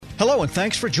Hello, and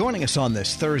thanks for joining us on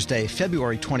this Thursday,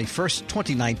 February 21st,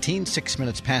 2019, 6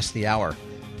 minutes past the hour.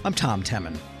 I'm Tom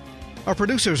Temin. Our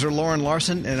producers are Lauren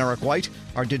Larson and Eric White.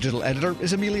 Our digital editor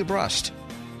is Amelia Brust.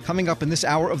 Coming up in this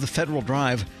hour of the Federal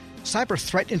Drive, cyber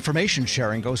threat information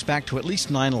sharing goes back to at least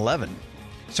 9/11.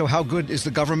 So how good is the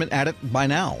government at it by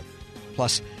now?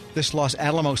 Plus, this Los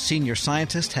Alamos senior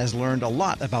scientist has learned a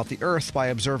lot about the Earth by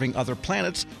observing other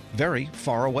planets very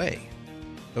far away.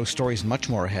 Those stories and much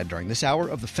more ahead during this hour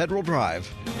of the Federal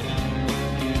Drive.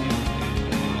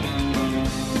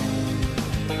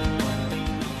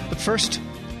 But first,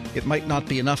 it might not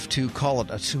be enough to call it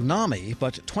a tsunami,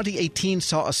 but 2018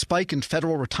 saw a spike in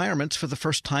federal retirements for the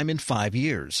first time in 5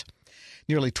 years.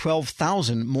 Nearly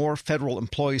 12,000 more federal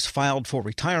employees filed for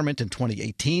retirement in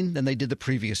 2018 than they did the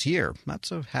previous year.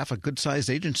 That's half a good-sized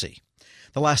agency.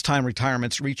 The last time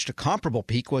retirements reached a comparable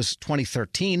peak was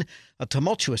 2013, a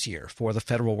tumultuous year for the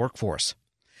federal workforce.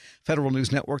 Federal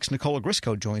News Network's Nicole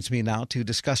Ogrysko joins me now to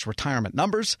discuss retirement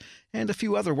numbers and a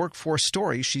few other workforce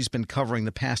stories she's been covering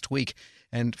the past week.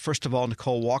 And first of all,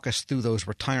 Nicole, walk us through those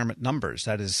retirement numbers.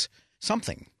 That is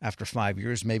something. After 5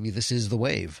 years, maybe this is the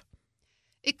wave.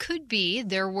 It could be.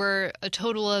 There were a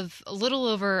total of a little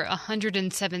over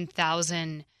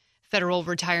 107,000 federal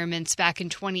retirements back in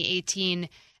 2018.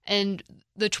 And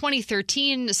the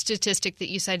 2013 statistic that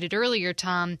you cited earlier,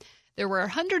 Tom, there were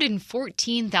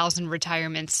 114,000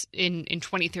 retirements in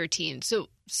 2013. So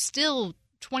still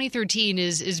 2013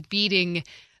 is beating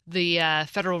the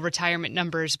federal retirement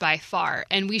numbers by far.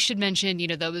 And we should mention,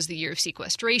 that was the year of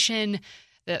sequestration,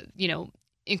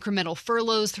 incremental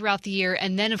furloughs throughout the year,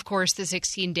 and then, of course, the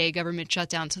 16-day government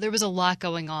shutdown. So there was a lot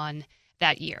going on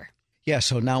that year. Yeah,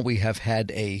 so now we have had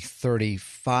a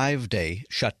 35-day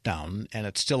shutdown, and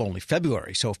it's still only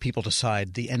February. So if people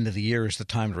decide the end of the year is the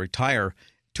time to retire,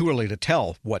 too early to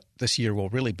tell what this year will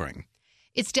really bring.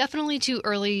 It's definitely too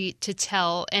early to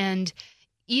tell. And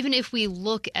even if we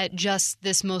look at just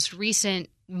this most recent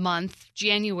month,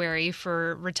 January,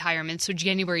 for retirement, so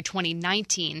January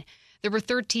 2019, there were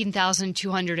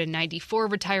 13,294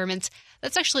 retirements.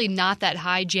 That's actually not that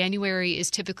high. January is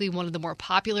typically one of the more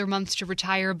popular months to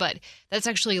retire, but that's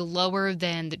actually lower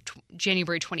than the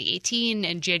January 2018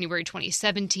 and January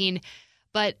 2017.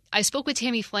 But I spoke with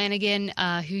Tammy Flanagan,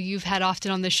 who you've had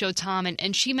often on the show, Tom,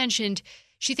 and she mentioned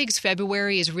she thinks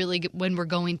February is really when we're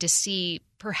going to see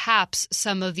perhaps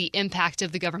some of the impact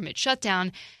of the government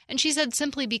shutdown. And she said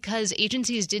simply because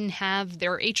agencies didn't have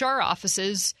their HR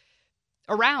offices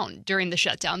around during the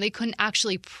shutdown. They couldn't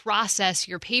actually process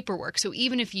your paperwork. So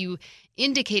even if you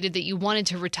indicated that you wanted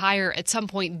to retire at some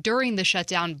point during the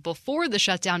shutdown, before the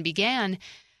shutdown began,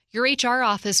 your HR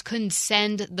office couldn't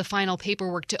send the final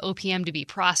paperwork to OPM to be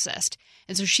processed.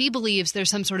 And so she believes there's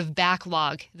some sort of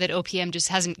backlog that OPM just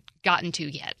hasn't gotten to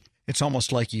yet. It's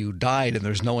almost like you died and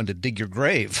there's no one to dig your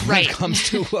grave right. when it comes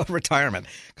to retirement.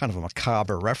 Kind of a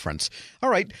macabre reference. All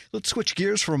right, let's switch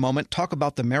gears for a moment. Talk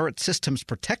about the Merit Systems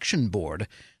Protection Board.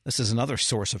 This is another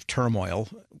source of turmoil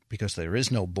because there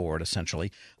is no board,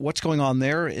 essentially. What's going on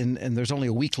there? And there's only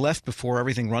a week left before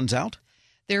everything runs out?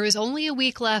 There is only a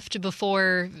week left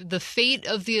before the fate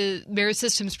of the Merit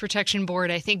Systems Protection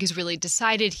Board, I think, is really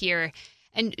decided here.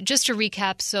 And just to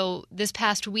recap, so this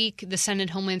past week, the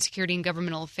Senate Homeland Security and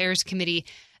Governmental Affairs Committee,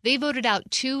 they voted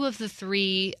out 2 of the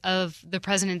 3 of the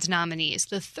president's nominees.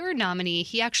 The third nominee,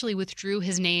 he actually withdrew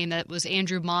his name. That was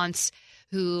Andrew Montz,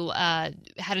 who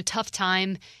had a tough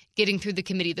time getting through the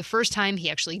committee the first time. He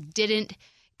actually didn't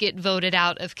get voted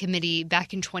out of committee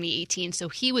back in 2018, so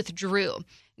he withdrew.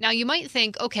 Now, you might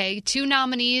think, okay, 2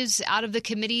 nominees out of the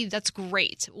committee, that's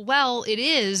great. Well, it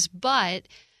is, but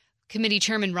Committee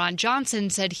Chairman Ron Johnson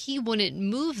said he wouldn't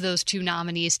move those 2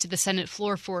 nominees to the Senate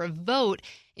floor for a vote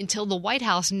until the White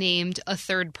House named a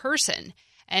third person.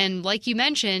 And like you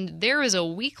mentioned, there is a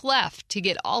week left to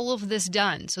get all of this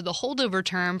done. So the holdover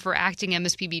term for acting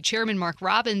MSPB Chairman Mark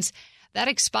Robbins, that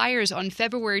expires on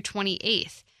February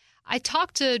 28th. I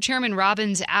talked to Chairman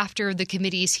Robbins after the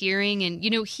committee's hearing, and,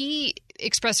 he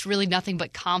expressed really nothing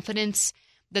but confidence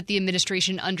that the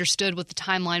administration understood what the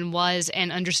timeline was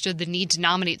and understood the need to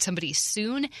nominate somebody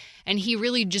soon. And he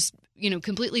really just,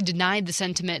 completely denied the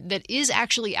sentiment that is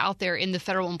actually out there in the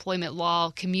federal employment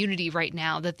law community right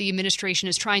now, that the administration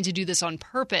is trying to do this on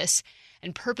purpose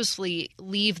and purposefully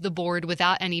leave the board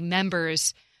without any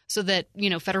members so that,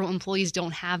 federal employees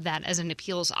don't have that as an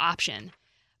appeals option.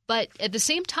 But at the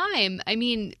same time,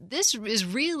 this is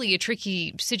really a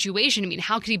tricky situation.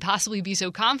 How could he possibly be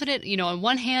so confident? On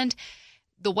one hand,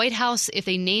 the White House, if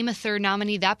they name a third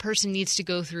nominee, that person needs to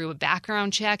go through a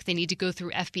background check. They need to go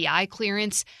through FBI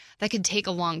clearance. That could take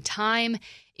a long time.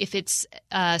 If it's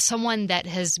someone that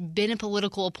has been a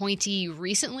political appointee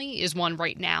recently, is one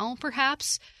right now,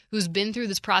 perhaps, who's been through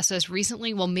this process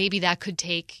recently, well, maybe that could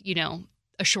take,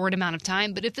 a short amount of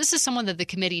time. But if this is someone that the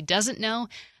committee doesn't know,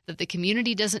 that the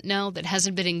community doesn't know, that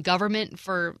hasn't been in government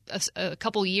for a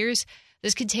couple years,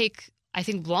 this could take, I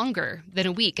think, longer than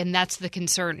a week. And that's the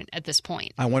concern at this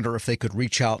point. I wonder if they could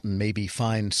reach out and maybe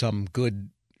find some good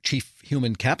chief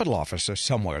human capital officer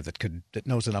somewhere that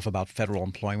knows enough about federal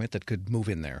employment that could move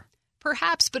in there.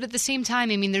 Perhaps, but at the same time,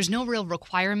 there's no real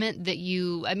requirement that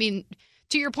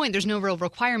to your point, there's no real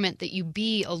requirement that you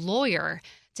be a lawyer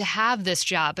to have this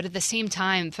job. But at the same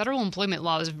time, federal employment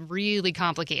law is really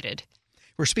complicated.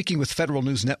 We're speaking with Federal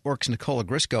News Network's Nicola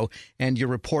Grisco, and you're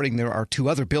reporting there are two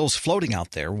other bills floating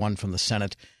out there, one from the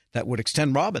Senate that would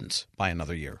extend Robbins by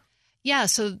another year. Yeah,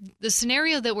 so the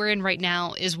scenario that we're in right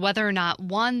now is whether or not,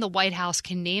 one, the White House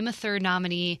can name a third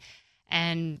nominee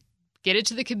and get it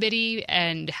to the committee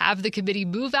and have the committee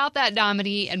move out that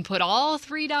nominee and put all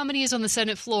three nominees on the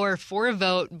Senate floor for a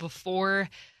vote before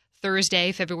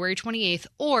Thursday, February 28th,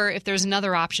 or if there's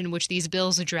another option which these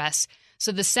bills address.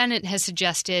 So the Senate has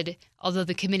suggested, although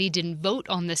the committee didn't vote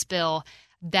on this bill,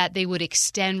 that they would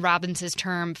extend Robbins's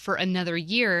term for another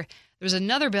year. There's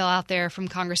another bill out there from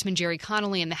Congressman Jerry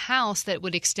Connolly in the House that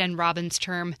would extend Robbins'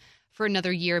 term for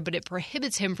another year, but it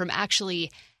prohibits him from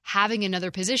actually having another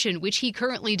position, which he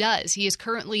currently does. He is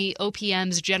currently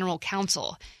OPM's general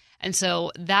counsel. And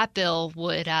so that bill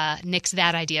would nix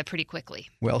that idea pretty quickly.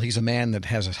 Well, he's a man that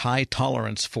has a high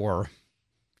tolerance for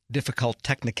difficult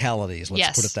technicalities,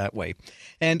 let's put it that way.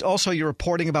 And also you're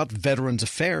reporting about Veterans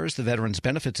Affairs. The Veterans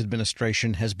Benefits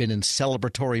Administration has been in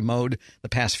celebratory mode the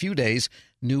past few days.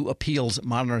 New appeals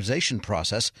modernization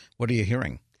process. What are you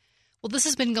hearing? Well, this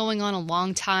has been going on a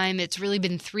long time. It's really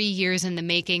been 3 years in the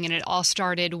making, and it all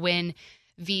started when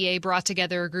VA brought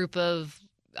together a group of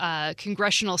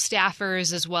congressional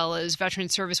staffers as well as veteran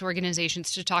service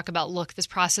organizations to talk about, look, this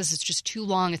process is just too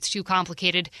long. It's too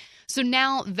complicated. So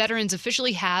now veterans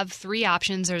officially have three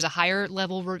options. There's a higher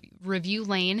level review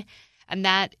lane, and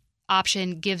that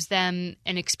option gives them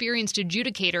an experienced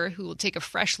adjudicator who will take a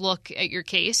fresh look at your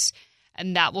case.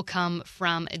 And that will come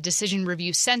from a decision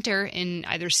review center in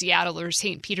either Seattle or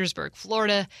St. Petersburg,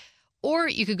 Florida. Or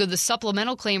you could go the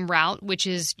supplemental claim route, which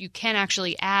is you can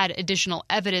actually add additional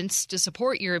evidence to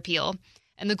support your appeal.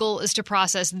 And the goal is to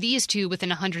process these two within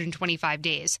 125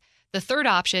 days. The third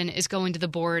option is going to the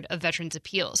Board of Veterans'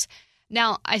 Appeals.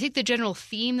 Now, I think the general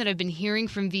theme that I've been hearing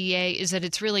from VA is that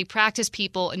it's really practice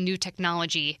people and new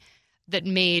technology that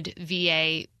made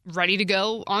VA ready to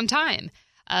go on time.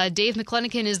 Dave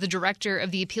McClenican is the director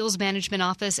of the Appeals Management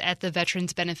Office at the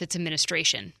Veterans Benefits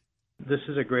Administration. This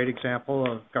is a great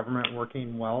example of government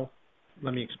working well.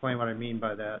 Let me explain what I mean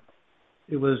by that.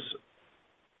 It was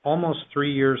almost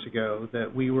 3 years ago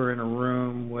that we were in a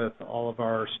room with all of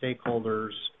our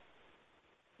stakeholders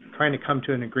trying to come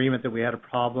to an agreement that we had a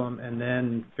problem and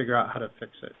then figure out how to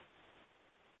fix it.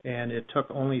 And it took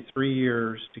only 3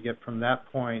 years to get from that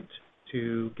point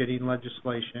to getting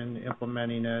legislation,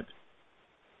 implementing it,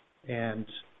 and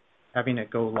having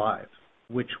it go live,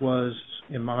 which was,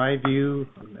 in my view,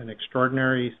 an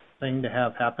extraordinary thing to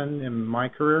have happen in my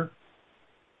career.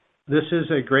 This is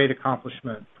a great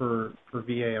accomplishment for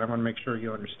VA, and I want to make sure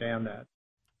you understand that.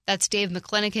 That's Dave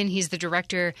McClenican. He's the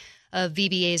director of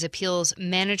VBA's Appeals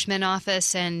Management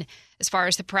Office. And as far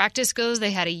as the practice goes,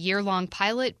 they had a year-long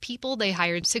pilot. They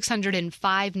hired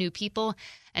 605 new people.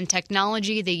 And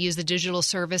technology, they used the digital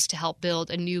service to help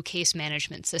build a new case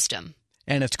management system.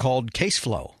 And it's called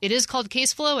CaseFlow. It is called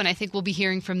CaseFlow, and I think we'll be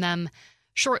hearing from them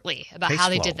shortly about how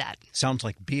they did that. Sounds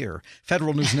like beer.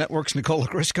 Federal News Network's Nicola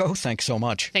Grisco, thanks so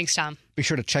much. Thanks, Tom. Be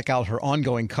sure to check out her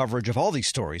ongoing coverage of all these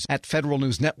stories at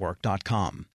federalnewsnetwork.com.